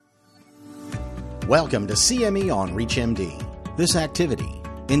Welcome to CME on ReachMD. This activity,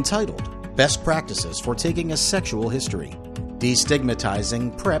 entitled Best Practices for Taking a Sexual History,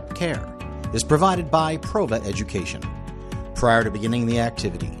 Destigmatizing PrEP Care, is provided by Prova Education. Prior to beginning the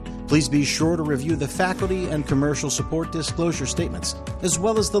activity, please be sure to review the faculty and commercial support disclosure statements, as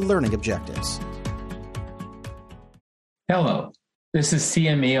well as the learning objectives. Hello, this is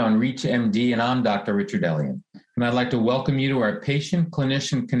CME on ReachMD, and I'm Dr. Richard Elliott. And I'd like to welcome you to our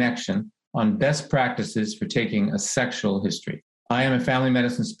Patient-Clinician Connection on best practices for taking a sexual history. I am a family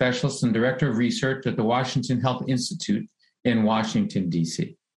medicine specialist and director of research at the Washington Health Institute in Washington,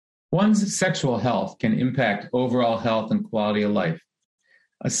 D.C. One's sexual health can impact overall health and quality of life.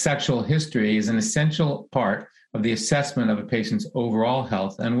 A sexual history is an essential part of the assessment of a patient's overall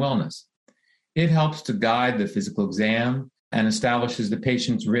health and wellness. It helps to guide the physical exam and establishes the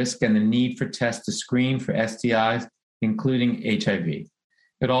patient's risk and the need for tests to screen for STIs, including HIV.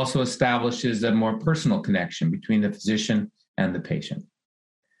 It also establishes a more personal connection between the physician and the patient.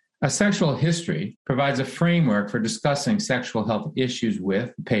 A sexual history provides a framework for discussing sexual health issues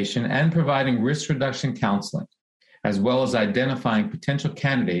with the patient and providing risk reduction counseling, as well as identifying potential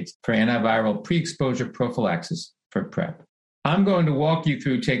candidates for antiviral pre-exposure prophylaxis for PrEP. I'm going to walk you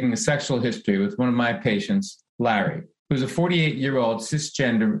through taking a sexual history with one of my patients, Larry, who's a 48-year-old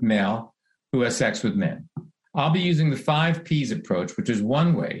cisgender male who has sex with men. I'll be using the 5 Ps approach, which is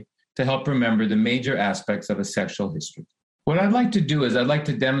one way to help remember the major aspects of a sexual history. What I'd like to do is I'd like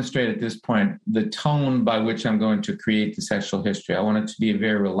to demonstrate at this point the tone by which I'm going to create the sexual history. I want it to be a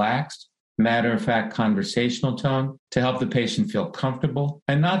very relaxed, matter-of-fact conversational tone to help the patient feel comfortable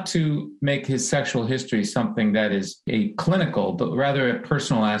and not to make his sexual history something that is a clinical, but rather a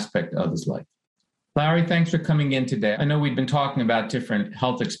personal aspect of his life. Larry, thanks for coming in today. I know we've been talking about different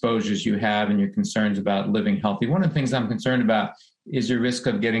health exposures you have and your concerns about living healthy. One of the things I'm concerned about is your risk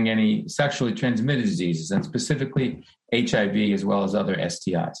of getting any sexually transmitted diseases, and specifically HIV as well as other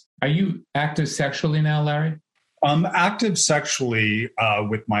STIs. Are you active sexually now, Larry? I'm active sexually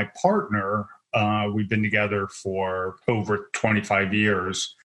with my partner. We've been together for over 25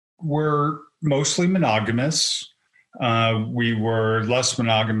 years. We're mostly monogamous. We were less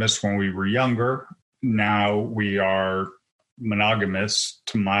monogamous when we were younger. Now we are monogamous,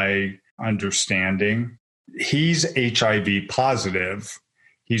 to my understanding. He's HIV positive.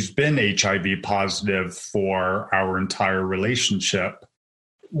 He's been HIV positive for our entire relationship.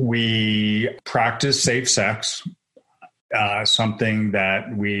 We practice safe sex, something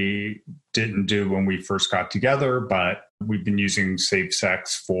that we didn't do when we first got together, but we've been using safe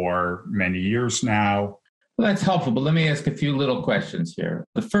sex for many years now. Well, that's helpful, but let me ask a few little questions here.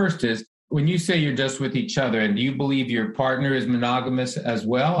 The first is, when you say you're just with each other, and do you believe your partner is monogamous as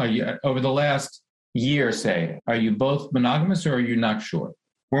well? Are you, over the last year, say, are you both monogamous or are you not sure?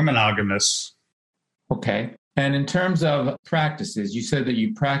 We're monogamous. Okay. And in terms of practices, you said that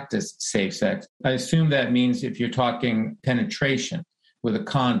you practice safe sex. I assume that means if you're talking penetration with a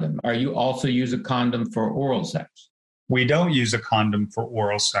condom, are you also use a condom for oral sex? We don't use a condom for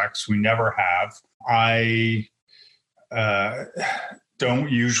oral sex. We never have. I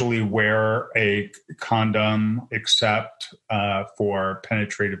don't usually wear a condom except for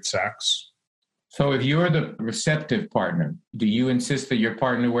penetrative sex. So if you're the receptive partner, do you insist that your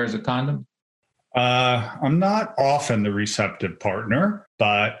partner wears a condom? I'm not often the receptive partner,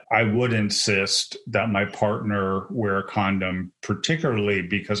 but I would insist that my partner wear a condom, particularly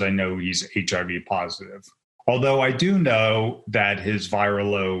because I know he's HIV positive. Although I do know that his viral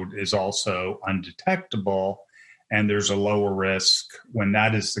load is also undetectable and there's a lower risk when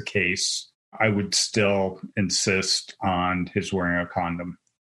that is the case, I would still insist on his wearing a condom.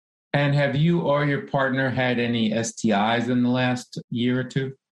 And have you or your partner had any STIs in the last year or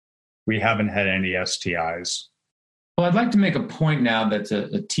two? We haven't had any STIs. Well, I'd like to make a point now that's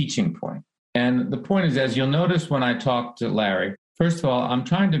a teaching point. And the point is, as you'll notice when I talk to Larry, first of all, I'm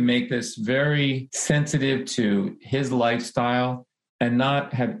trying to make this very sensitive to his lifestyle and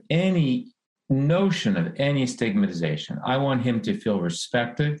not have any notion of any stigmatization. I want him to feel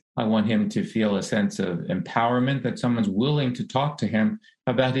respected. I want him to feel a sense of empowerment that someone's willing to talk to him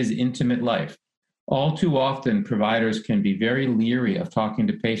about his intimate life. All too often, providers can be very leery of talking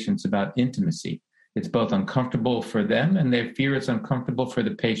to patients about intimacy. It's both uncomfortable for them and they fear it's uncomfortable for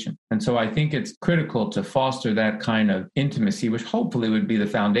the patient. And so I think it's critical to foster that kind of intimacy, which hopefully would be the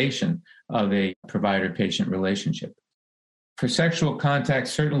foundation of a provider-patient relationship. For sexual contact,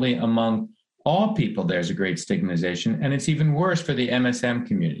 certainly among all people, there's a great stigmatization, and it's even worse for the MSM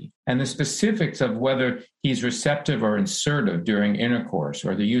community. And the specifics of whether he's receptive or insertive during intercourse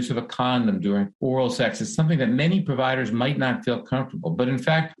or the use of a condom during oral sex is something that many providers might not feel comfortable. But in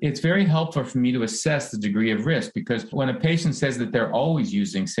fact, it's very helpful for me to assess the degree of risk, because when a patient says that they're always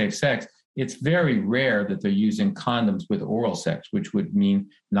using safe sex, it's very rare that they're using condoms with oral sex, which would mean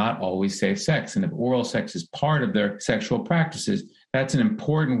not always safe sex. And if oral sex is part of their sexual practices, that's an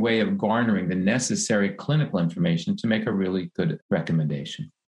important way of garnering the necessary clinical information to make a really good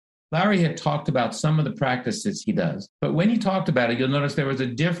recommendation. Larry had talked about some of the practices he does, but when he talked about it, you'll notice there was a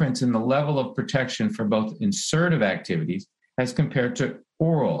difference in the level of protection for both insertive activities as compared to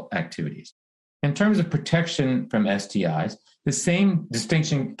oral activities. In terms of protection from STIs, the same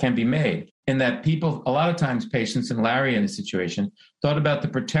distinction can be made in that people, a lot of times patients, and Larry in this situation, thought about the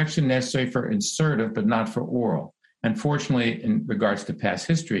protection necessary for insertive but not for oral. Unfortunately, in regards to past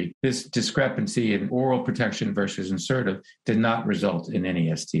history, this discrepancy in oral protection versus insertive did not result in any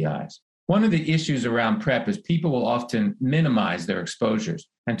STIs. One of the issues around PrEP is people will often minimize their exposures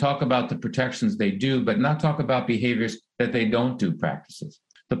and talk about the protections they do, but not talk about behaviors that they don't do practices.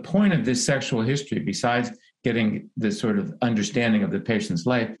 The point of this sexual history, besides getting this sort of understanding of the patient's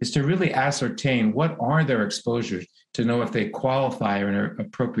life, is to really ascertain what are their exposures to know if they qualify or are an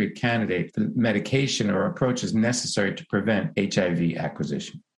appropriate candidate for medication or approaches necessary to prevent HIV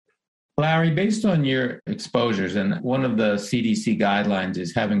acquisition. Larry, based on your exposures, and one of the CDC guidelines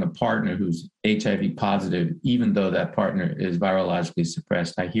is having a partner who's HIV positive, even though that partner is virologically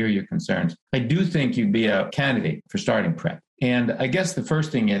suppressed. I hear your concerns. I do think you'd be a candidate for starting PrEP. And I guess the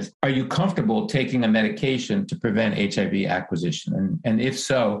first thing is, are you comfortable taking a medication to prevent HIV acquisition? And if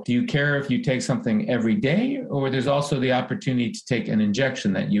so, do you care if you take something every day, or there's also the opportunity to take an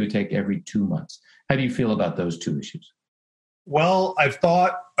injection that you would take every 2 months? How do you feel about those two issues? Well, I've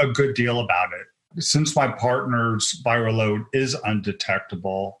thought a good deal about it. Since my partner's viral load is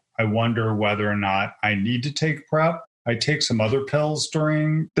undetectable, I wonder whether or not I need to take PrEP. I take some other pills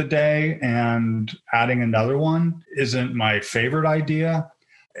during the day, and adding another one isn't my favorite idea.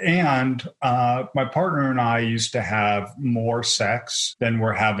 And my partner and I used to have more sex than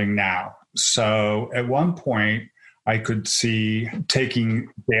we're having now. So at one point, I could see taking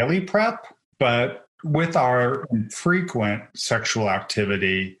daily PrEP, but with our infrequent sexual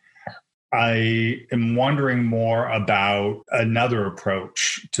activity, I am wondering more about another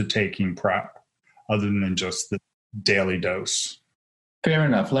approach to taking PrEP other than just the daily dose. Fair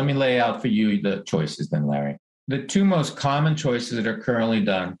enough. Let me lay out for you the choices then, Larry. The two most common choices that are currently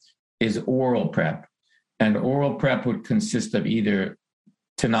done is oral PrEP. And oral PrEP would consist of either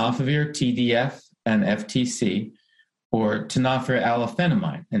tenofovir, TDF, and FTC, or tenofovir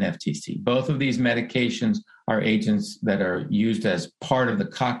alafenamide and FTC. Both of these medications are agents that are used as part of the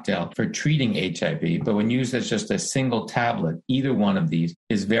cocktail for treating HIV, but when used as just a single tablet, either one of these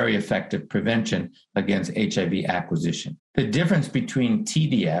is very effective prevention against HIV acquisition. The difference between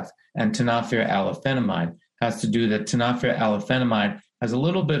TDF and tenofovir alafenamide has to do that tenofovir alafenamide has a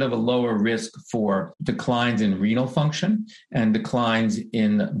little bit of a lower risk for declines in renal function and declines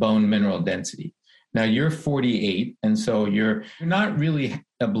in bone mineral density. Now, you're 48, and so you're not really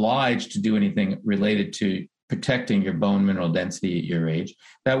obliged to do anything related to protecting your bone mineral density at your age.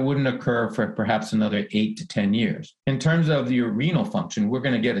 That wouldn't occur for perhaps another 8 to 10 years. In terms of your renal function, we're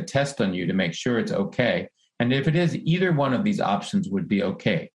going to get a test on you to make sure it's okay. And if it is, either one of these options would be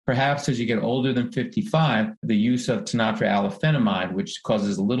okay. Perhaps as you get older than 55, the use of tenofovir alafenamide, which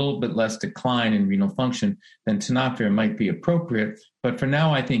causes a little bit less decline in renal function than tenofovir, might be appropriate. But for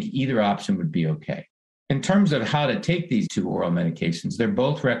now, I think either option would be okay. In terms of how to take these two oral medications, they're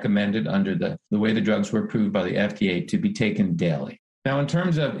both recommended under the way the drugs were approved by the FDA to be taken daily. Now, in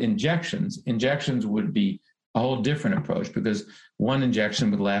terms of injections would be a whole different approach, because one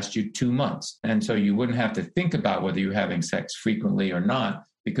injection would last you 2 months. And so you wouldn't have to think about whether you're having sex frequently or not,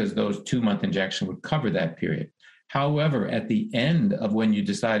 because those 2-month injection would cover that period. However, at the end of when you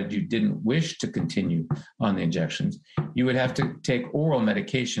decided you didn't wish to continue on the injections, you would have to take oral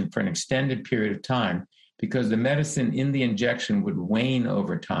medication for an extended period of time, because the medicine in the injection would wane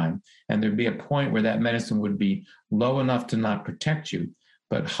over time, and there'd be a point where that medicine would be low enough to not protect you,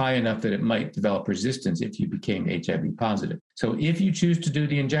 but high enough that it might develop resistance if you became HIV positive. So if you choose to do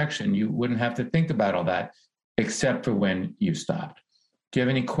the injection, you wouldn't have to think about all that, except for when you stopped. Do you have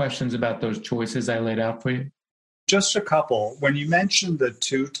any questions about those choices I laid out for you? Just a couple. When you mentioned the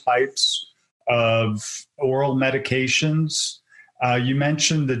two types of oral medications, you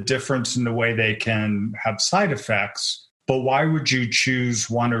mentioned the difference in the way they can have side effects, but why would you choose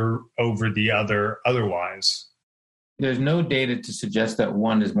one over the other otherwise? There's no data to suggest that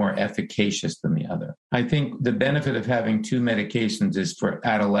one is more efficacious than the other. I think the benefit of having two medications is for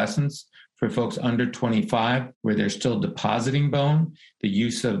adolescents, for folks under 25, where they're still depositing bone. The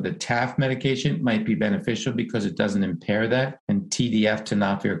use of the TAF medication might be beneficial because it doesn't impair that, and TDF,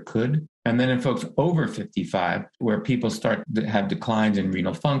 tenofovir, could. And then in folks over 55, where people start to have declines in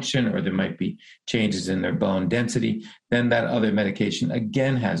renal function, or there might be changes in their bone density, then that other medication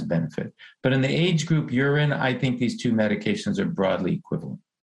again has benefit. But in the age group you're in, I think these two medications are broadly equivalent.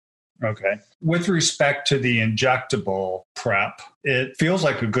 Okay. With respect to the injectable PrEP, it feels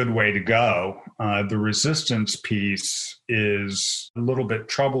like a good way to go. The resistance piece is a little bit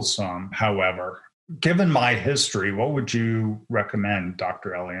troublesome, however. Given my history, what would you recommend,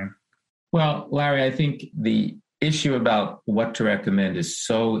 Dr. Elian? Well, Larry, I think the issue about what to recommend is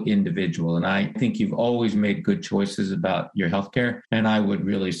so individual. And I think you've always made good choices about your healthcare. And I would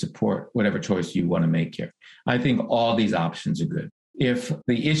really support whatever choice you want to make here. I think all these options are good. If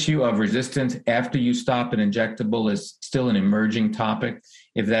the issue of resistance after you stop an injectable is still an emerging topic,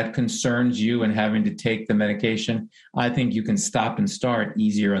 if that concerns you and having to take the medication, I think you can stop and start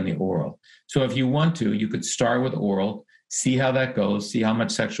easier on the oral. So if you want to, you could start with oral, see how that goes, see how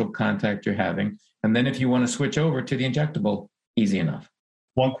much sexual contact you're having. And then if you want to switch over to the injectable, easy enough.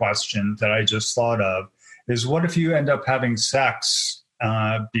 One question that I just thought of is, what if you end up having sex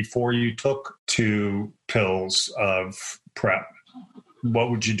before you took 2 pills of PrEP?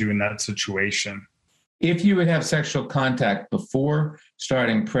 What would you do in that situation? If you would have sexual contact before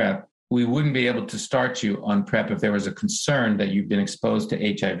starting PrEP, we wouldn't be able to start you on PrEP if there was a concern that you've been exposed to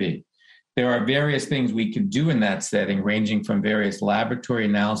HIV. There are various things we could do in that setting, ranging from various laboratory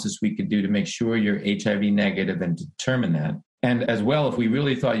analysis we could do to make sure you're HIV negative and determine that. And as well, if we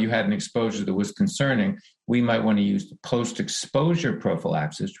really thought you had an exposure that was concerning, we might want to use post-exposure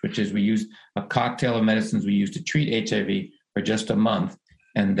prophylaxis, which is we use a cocktail of medicines we use to treat HIV for just a month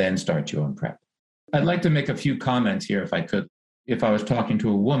and then start you on PrEP. I'd like to make a few comments here if I could. If I was talking to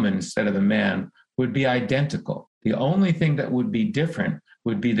a woman instead of a man, would be identical. The only thing that would be different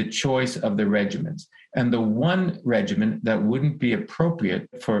would be the choice of the regimens. And the one regimen that wouldn't be appropriate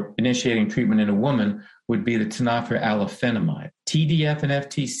for initiating treatment in a woman would be the tenofovir alafenamide. TDF and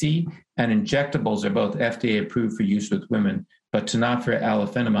FTC and injectables are both FDA approved for use with women, but tenofovir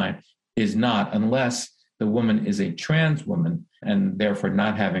alafenamide is not, unless the woman is a trans woman and therefore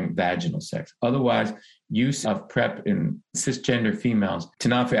not having vaginal sex. Otherwise, use of PrEP in cisgender females,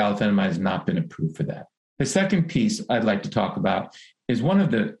 tenofovir alafenamide has not been approved for that. The second piece I'd like to talk about is one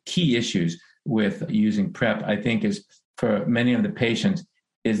of the key issues with using PrEP, I think, is for many of the patients,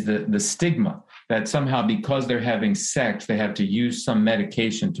 is the stigma that somehow because they're having sex, they have to use some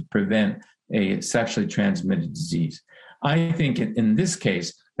medication to prevent a sexually transmitted disease. I think in this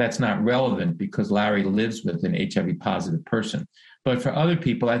case, that's not relevant because Larry lives with an HIV positive person. But for other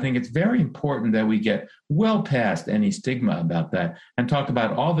people, I think it's very important that we get well past any stigma about that and talk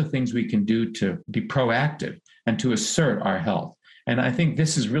about all the things we can do to be proactive and to assert our health. And I think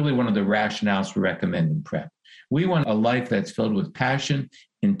this is really one of the rationales for recommending PrEP. We want a life that's filled with passion,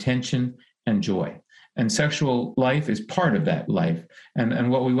 intention, and joy. And sexual life is part of that life.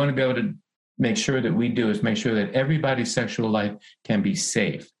 And what we want to be able to make sure that we do is make sure that everybody's sexual life can be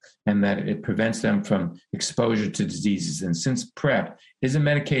safe and that it prevents them from exposure to diseases. And since PrEP is a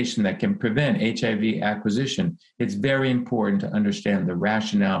medication that can prevent HIV acquisition, it's very important to understand the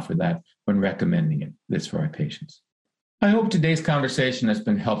rationale for that when recommending this for our patients. I hope today's conversation has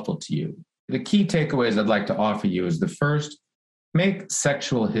been helpful to you. The key takeaways I'd like to offer you is the first, make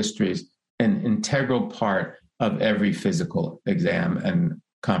sexual histories an integral part of every physical exam and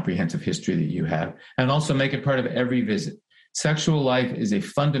comprehensive history that you have, and also make it part of every visit. Sexual life is a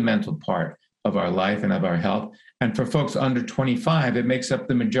fundamental part of our life and of our health. And for folks under 25, it makes up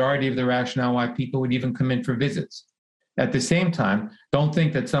the majority of the rationale why people would even come in for visits. At the same time, don't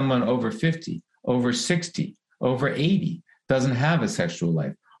think that someone over 50, over 60, over 80 doesn't have a sexual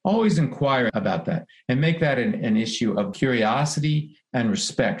life. Always inquire about that and make that an issue of curiosity and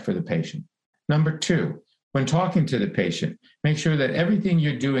respect for the patient. Number 2, when talking to the patient, make sure that everything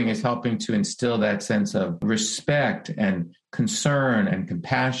you're doing is helping to instill that sense of respect and concern and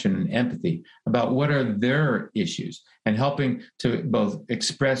compassion and empathy about what are their issues and helping to both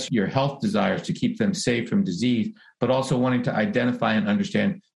express your health desires to keep them safe from disease, but also wanting to identify and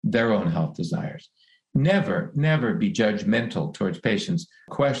understand their own health desires. Never, never be judgmental towards patients'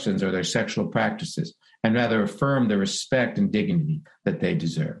 questions or their sexual practices, and rather affirm the respect and dignity that they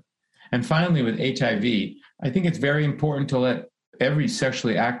deserve. And finally, with HIV, I think it's very important to let every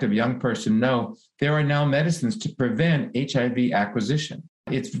sexually active young person know there are now medicines to prevent HIV acquisition.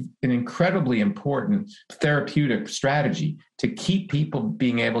 It's an incredibly important therapeutic strategy to keep people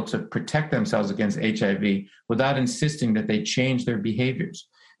being able to protect themselves against HIV without insisting that they change their behaviors.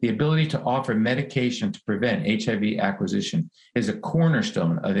 The ability to offer medication to prevent HIV acquisition is a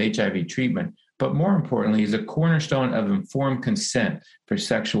cornerstone of HIV treatment, but more importantly, is a cornerstone of informed consent for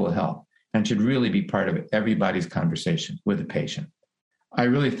sexual health and should really be part of everybody's conversation with the patient. I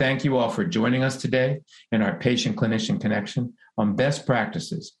really thank you all for joining us today in our patient-clinician connection on best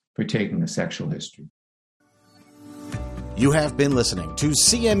practices for taking a sexual history. You have been listening to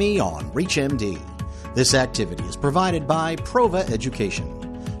CME on ReachMD. This activity is provided by Prova Education.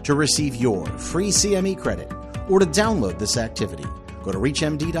 To receive your free CME credit or to download this activity, go to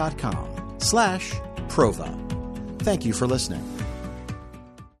reachmd.com/Prova. Thank you for listening.